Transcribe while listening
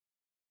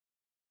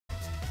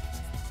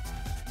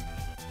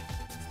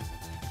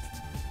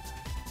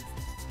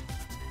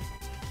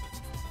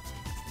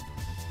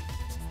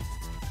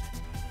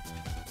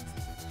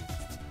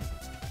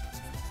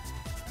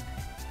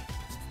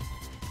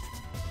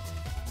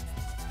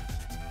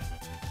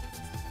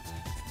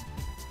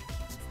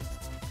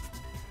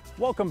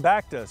Welcome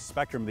back to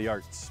Spectrum of the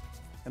Arts.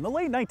 In the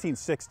late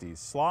 1960s,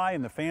 Sly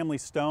and the Family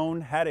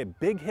Stone had a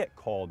big hit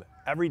called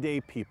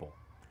Everyday People.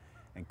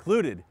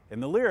 Included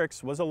in the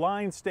lyrics was a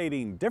line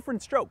stating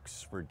different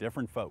strokes for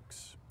different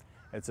folks.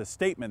 It's a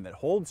statement that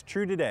holds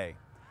true today,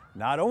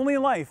 not only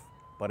in life,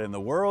 but in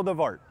the world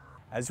of art.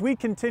 As we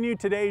continue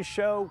today's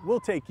show, we'll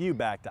take you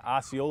back to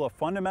Osceola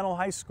Fundamental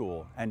High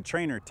School and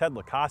trainer Ted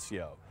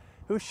Locascio,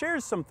 who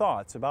shares some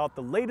thoughts about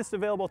the latest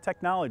available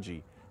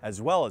technology as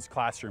well as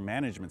classroom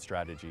management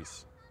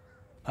strategies.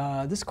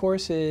 This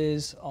course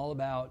is all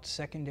about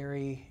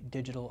secondary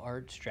digital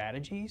art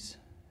strategies.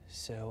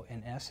 So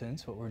in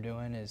essence, what we're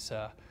doing is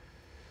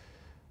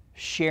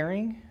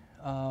sharing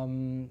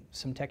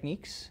some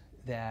techniques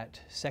that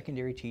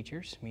secondary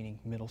teachers, meaning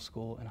middle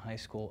school and high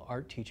school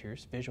art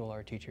teachers, visual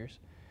art teachers,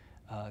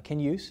 can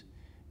use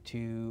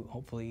to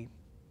hopefully,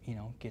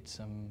 get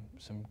some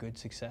good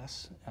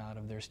success out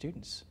of their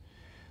students.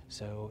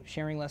 So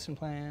sharing lesson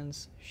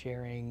plans,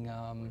 sharing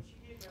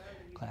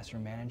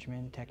classroom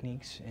management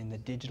techniques in the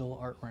digital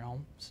art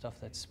realm, stuff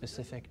that's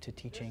specific to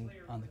teaching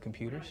on the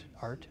computers,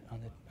 art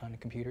on the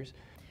computers.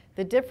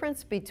 The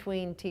difference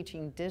between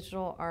teaching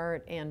digital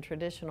art and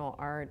traditional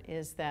art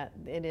is that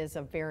it is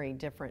a very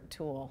different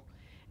tool.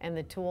 And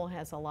the tool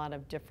has a lot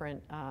of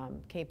different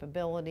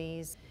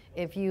capabilities.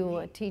 If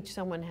you teach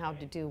someone how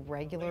to do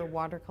regular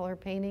watercolor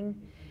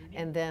painting,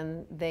 and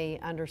then they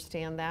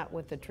understand that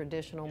with the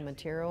traditional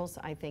materials,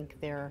 I think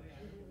their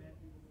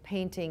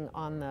painting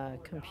on the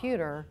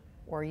computer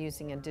or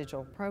using a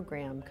digital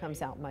program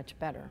comes out much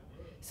better,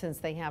 since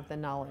they have the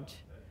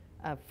knowledge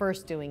of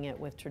first doing it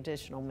with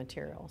traditional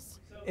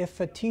materials. If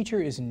a teacher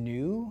is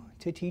new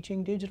to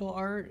teaching digital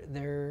art,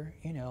 there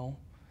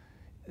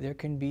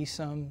can be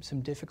some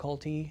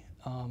difficulty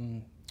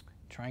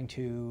trying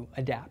to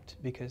adapt,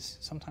 because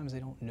sometimes they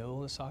don't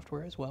know the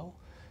software as well.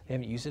 They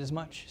haven't used it as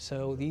much.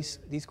 So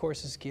these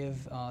courses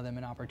give them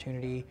an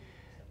opportunity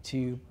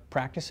to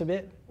practice a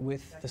bit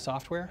with the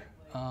software,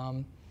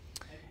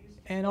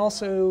 and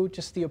also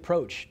just the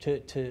approach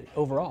to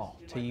overall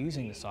to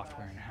using the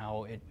software and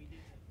how it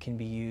can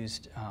be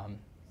used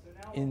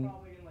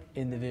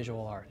in the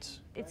visual arts.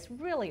 It's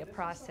really a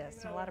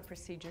process and a lot of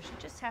procedures. You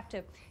just have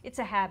to, it's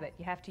a habit.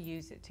 You have to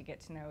use it to get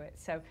to know it.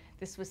 So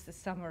this was the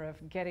summer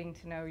of getting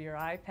to know your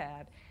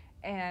iPad.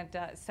 And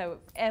so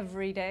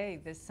every day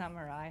this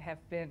summer I have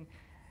been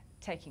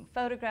taking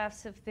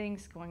photographs of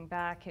things, going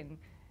back and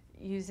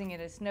using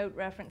it as note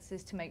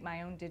references to make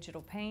my own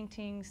digital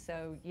paintings.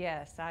 So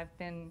yes, I've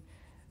been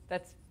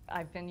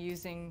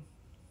using,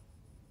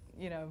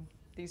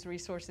 these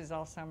resources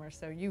all summer.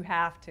 So we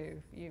have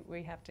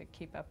to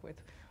keep up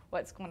with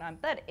what's going on,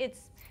 but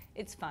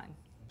it's fun.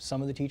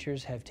 Some of the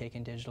teachers have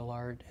taken digital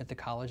art at the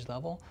college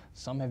level.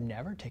 Some have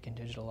never taken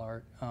digital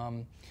art,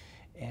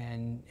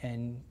 and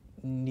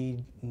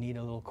need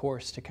a little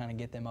course to kind of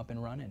get them up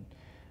and running.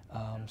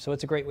 So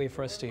it's a great way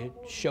for us to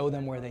show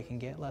them where they can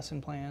get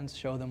lesson plans,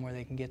 show them where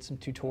they can get some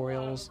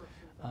tutorials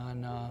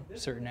on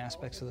certain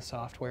aspects of the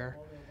software.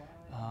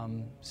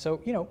 So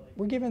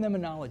we're giving them a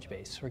knowledge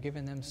base. We're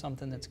giving them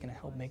something that's going to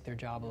help make their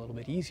job a little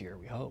bit easier,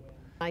 we hope.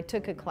 I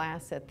took a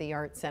class at the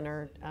Art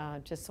Center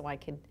just so I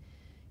could,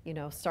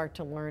 start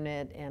to learn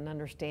it and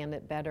understand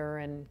it better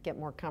and get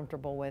more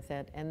comfortable with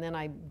it. And then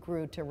I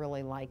grew to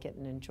really like it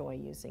and enjoy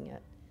using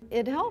it.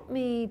 It helped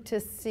me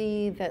to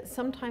see that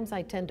sometimes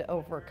I tend to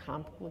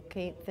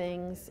overcomplicate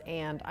things,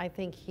 and I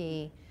think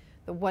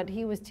what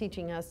he was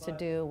teaching us to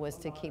do was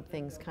to keep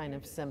things kind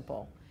of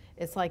simple.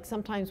 It's like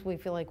sometimes we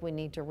feel like we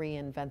need to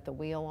reinvent the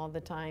wheel all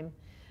the time,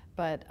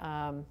 but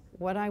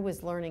what I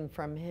was learning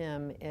from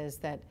him is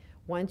that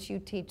once you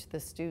teach the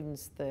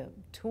students the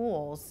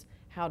tools,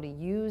 how to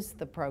use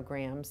the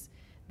programs,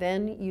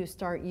 then you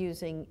start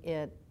using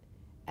it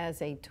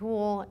as a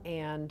tool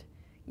and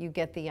you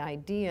get the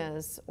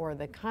ideas or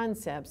the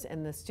concepts,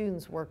 and the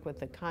students work with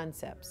the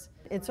concepts.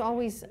 It's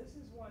always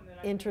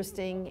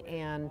interesting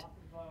and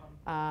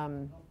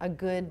a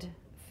good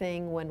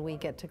thing when we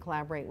get to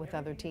collaborate with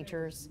other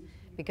teachers,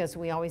 because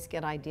we always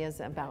get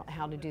ideas about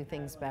how to do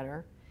things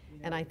better.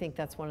 And I think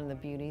that's one of the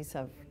beauties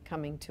of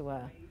coming to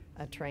a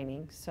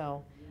training.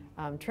 So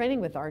training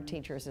with art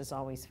teachers is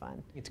always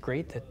fun. It's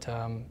great that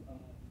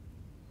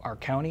our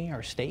county,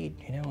 our state,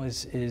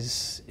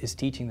 is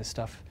teaching this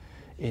stuff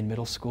in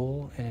middle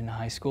school and in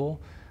high school.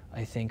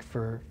 I think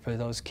for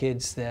those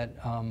kids that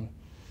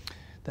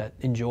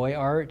enjoy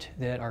art,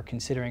 that are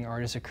considering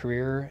art as a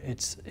career,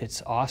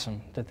 it's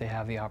awesome that they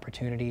have the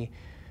opportunity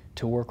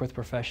to work with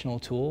professional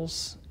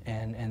tools,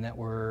 and that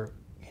we're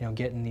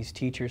getting these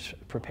teachers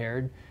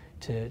prepared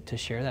to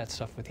share that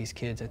stuff with these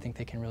kids. I think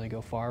they can really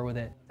go far with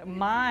it.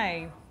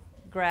 My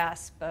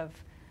grasp of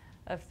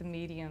the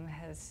medium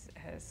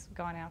has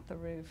gone out the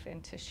roof,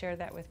 and to share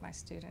that with my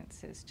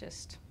students is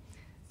just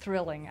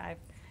thrilling.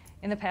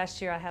 In the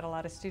past year I had a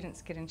lot of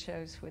students get in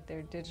shows with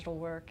their digital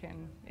work,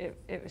 and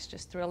it was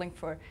just thrilling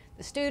for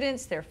the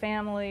students, their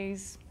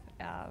families,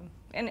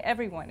 and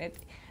everyone.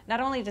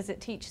 Not only does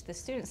it teach the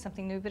students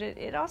something new, but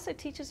it also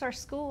teaches our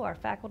school, our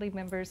faculty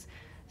members,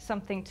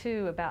 something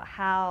too about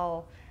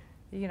how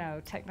you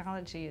know,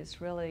 technology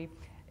is really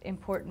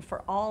important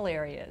for all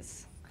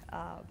areas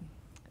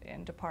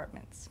and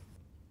departments.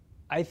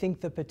 I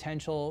think the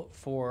potential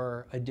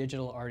for a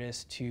digital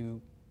artist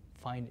to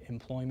find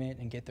employment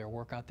and get their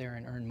work out there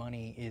and earn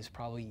money is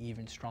probably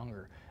even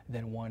stronger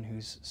than one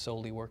who's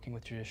solely working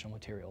with traditional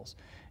materials.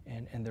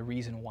 And the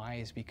reason why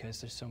is because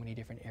there's so many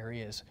different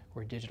areas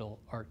where digital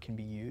art can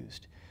be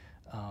used.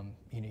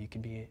 You know, you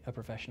can be a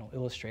professional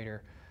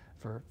illustrator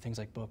for things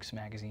like books,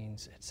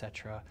 magazines,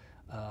 etc.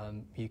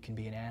 You can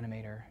be an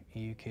animator.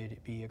 You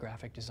could be a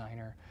graphic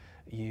designer.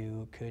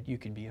 You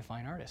could be a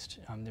fine artist.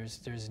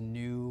 There's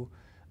new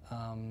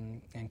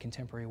and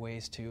contemporary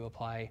ways to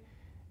apply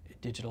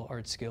digital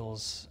art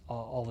skills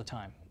all the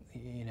time.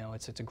 You know,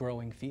 it's a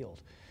growing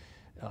field,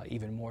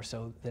 even more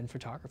so than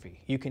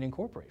photography. You can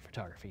incorporate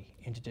photography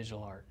into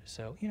digital art.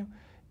 So, you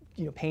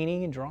know,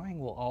 painting and drawing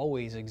will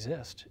always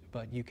exist,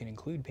 but you can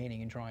include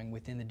painting and drawing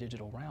within the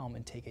digital realm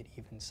and take it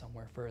even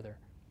somewhere further.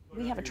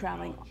 We have a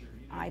traveling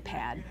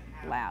iPad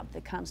lab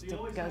that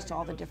goes to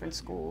all the different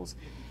schools,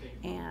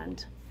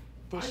 and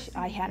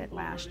I had it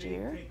last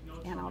year,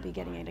 and I'll be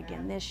getting it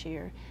again this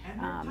year.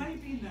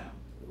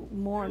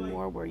 More and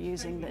more we're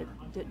using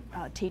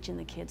teaching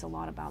the kids a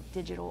lot about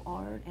digital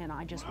art, and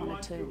I just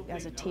wanted to,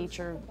 as a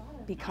teacher,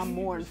 become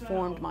more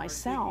informed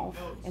myself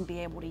and be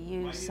able to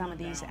use some of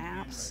these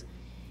apps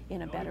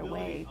in a better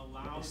way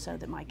so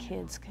that my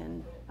kids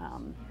can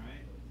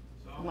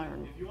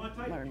learn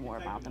more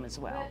about them as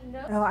well.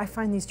 Oh, I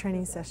find these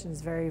training sessions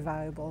very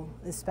valuable,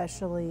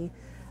 especially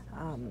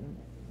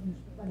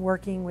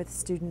working with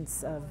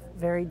students of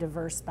very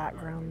diverse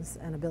backgrounds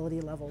and ability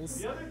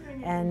levels.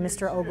 And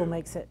Mr. Ogle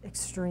makes it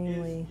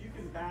extremely,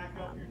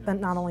 but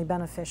not only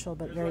beneficial,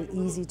 but very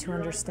easy to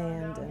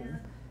understand, and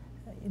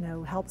you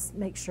know, helps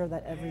make sure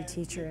that every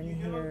teacher in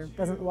here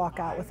doesn't walk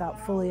out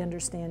without fully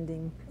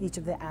understanding each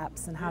of the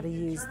apps and how to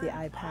use the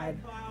iPad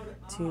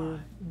to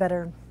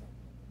better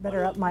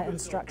up my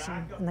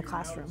instruction in the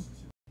classroom.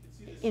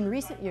 In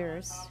recent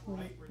years,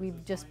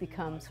 we've just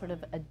become sort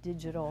of a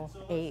digital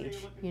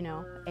age, you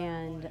know,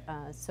 and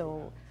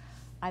so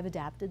I've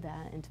adapted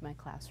that into my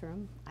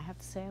classroom. I have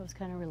to say I was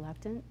kind of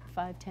reluctant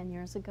 5-10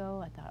 years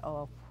ago. I thought,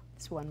 oh,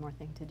 it's one more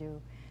thing to do.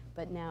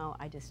 But now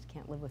I just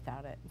can't live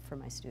without it for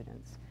my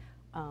students.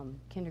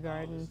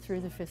 Kindergarten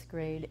through the 5th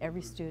grade,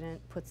 every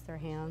student puts their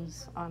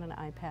hands on an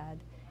iPad,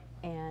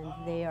 and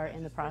they are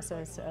in the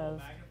process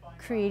of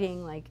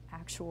creating like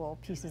actual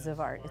pieces of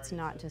art. It's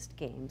not just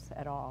games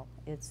at all.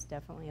 It's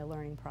definitely a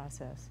learning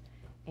process.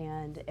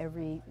 And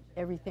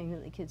everything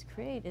that the kids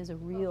create is a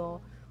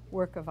real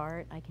work of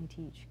art. I can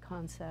teach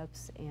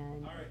concepts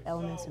and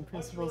elements and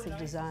principles of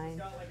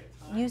design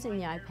using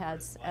the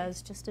iPads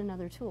as just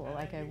another tool,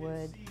 like I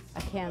would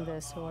a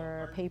canvas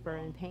or paper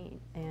and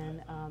paint.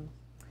 And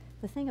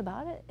the thing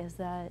about it is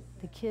that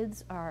the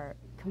kids are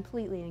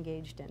completely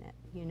engaged in it,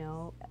 you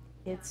know.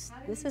 This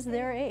is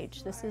their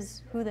age. This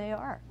is who they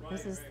are.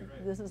 This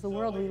is the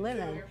world we live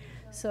in.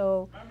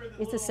 So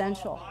it's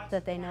essential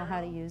that they know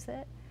how to use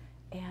it,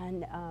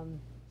 and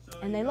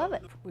they love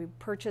it. We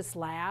purchase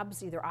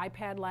labs, either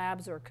iPad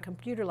labs or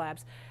computer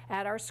labs,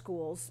 at our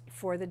schools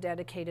for the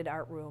dedicated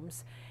art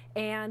rooms.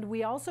 And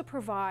we also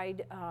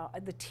provide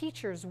the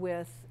teachers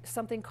with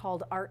something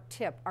called Art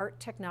Tip, Art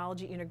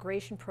Technology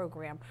Integration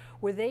Program,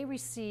 where they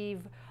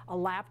receive a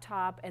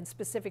laptop and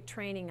specific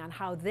training on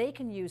how they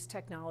can use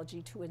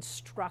technology to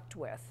instruct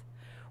with.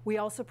 We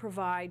also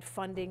provide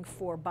funding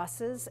for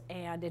buses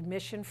and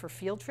admission for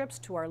field trips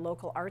to our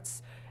local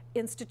arts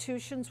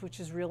institutions, which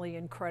is really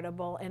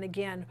incredible. And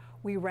again,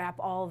 we wrap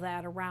all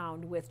that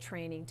around with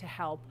training to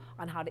help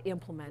on how to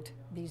implement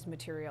these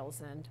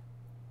materials and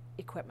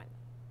equipment.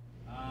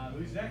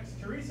 Who's next?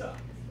 Teresa.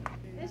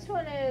 This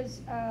one is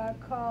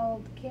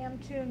called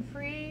Camtoon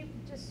Free,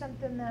 just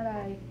something that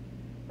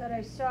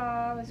I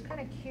saw. It was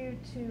kind of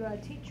cute to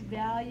teach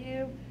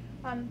value.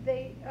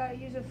 They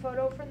use a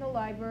photo from the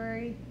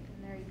library,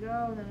 and there you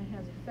go. And then it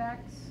has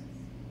effects,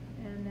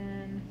 and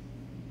then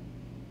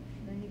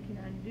you can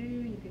undo.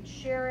 You could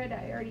share it.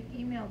 I already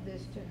emailed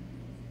this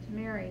to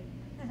Mary.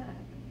 And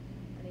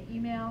an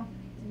email,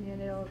 and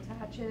then it'll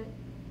attach it.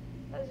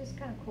 That was just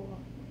kind of cool.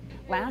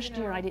 Last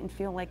year, I didn't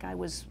feel like I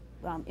was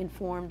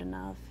informed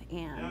enough,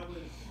 and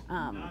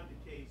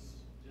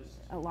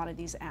a lot of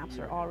these apps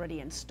are already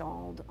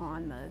installed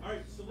on the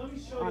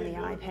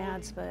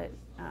iPads, but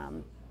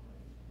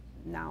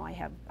now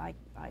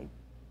I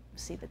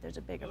see that there's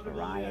a bigger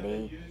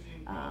variety,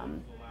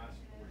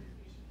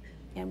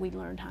 and we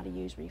learned how to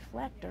use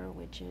Reflector,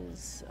 which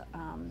is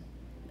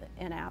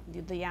an app,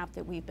 the app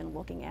that we've been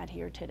looking at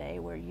here today,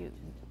 where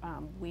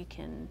we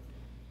can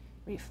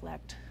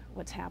reflect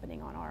what's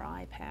happening on our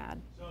iPad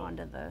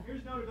onto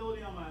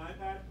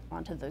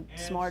the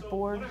smart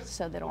board,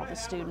 so that all the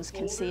students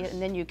can see it,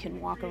 and then you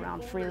can walk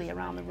around freely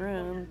around the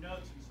room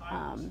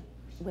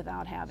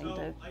without having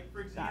to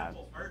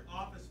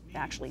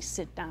actually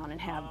sit down and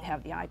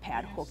have the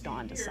iPad hooked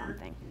onto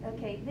something.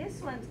 Okay,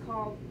 this one's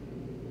called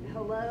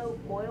Hello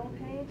Oil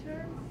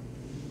Painter,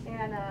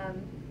 and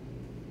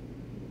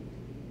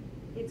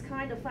it's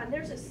kind of fun.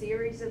 There's a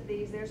series of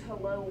these. There's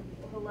Hello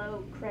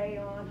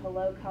Crayon,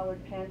 Hello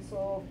Colored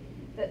Pencil.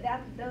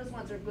 Those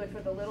ones are good for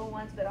the little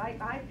ones, but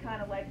I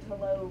kind of liked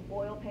Hello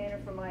Oil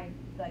Painter for my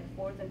like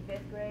 4th and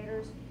 5th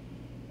graders.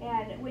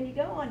 And when you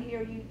go on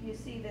here, you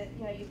see that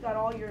you've got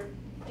all your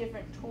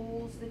different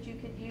tools that you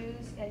could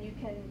use, and you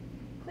can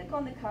click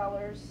on the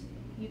colors.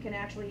 You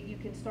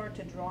can start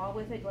to draw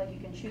with it. Like you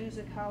can choose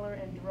a color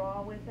and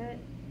draw with it.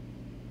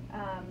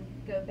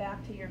 Go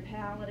back to your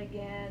palette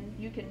again.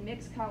 You can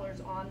mix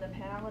colors on the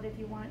palette if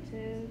you want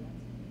to,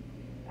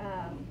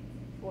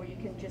 or you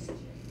can just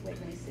wait.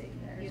 Let me see.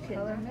 You can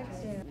color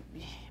mixing.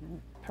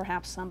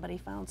 Perhaps somebody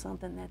found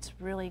something that's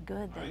really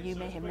good that you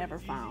may have never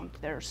found.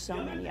 There are so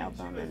many of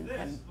them,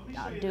 and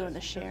doing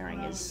the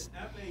sharing is.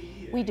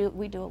 We do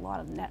a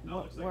lot of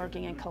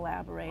networking and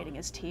collaborating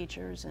as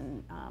teachers,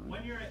 and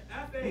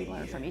we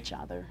learn from each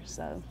other.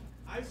 So.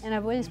 And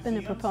I've always been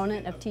a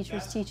proponent of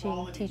teachers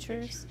teaching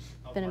teachers.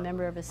 Been a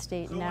member of a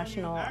state and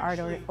national art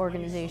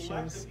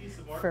organizations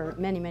for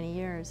many, many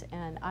years,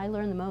 and I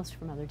learn the most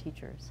from other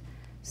teachers.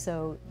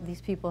 So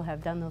these people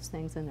have done those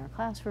things in their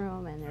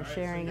classroom, and they're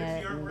sharing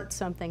it, and it's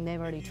something they've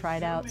already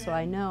tried out, so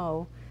I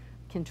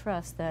can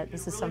trust that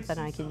this is something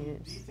I can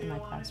use in my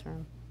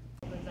classroom.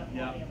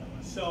 Yeah.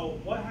 So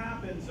what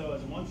happens though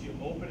is once you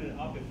open it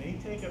up, it may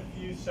take a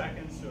few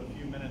seconds to a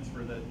few minutes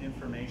for the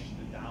information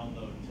to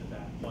download to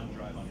that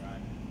OneDrive on your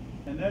iPad.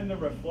 And then the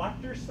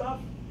reflector stuff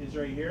is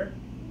right here.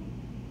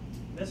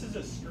 This is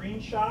a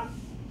screenshot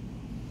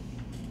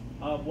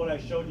of what I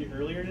showed you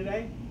earlier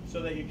today,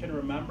 so that you can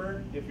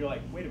remember. If you're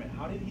like, wait a minute,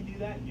 how did he do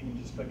that? You can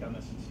just click on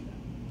this and see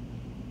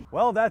that.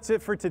 Well, that's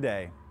it for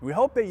today. We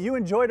hope that you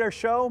enjoyed our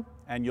show,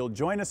 and you'll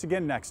join us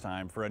again next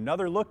time for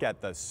another look at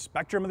the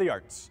spectrum of the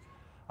arts.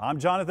 I'm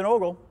Jonathan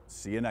Ogle.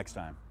 See you next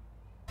time.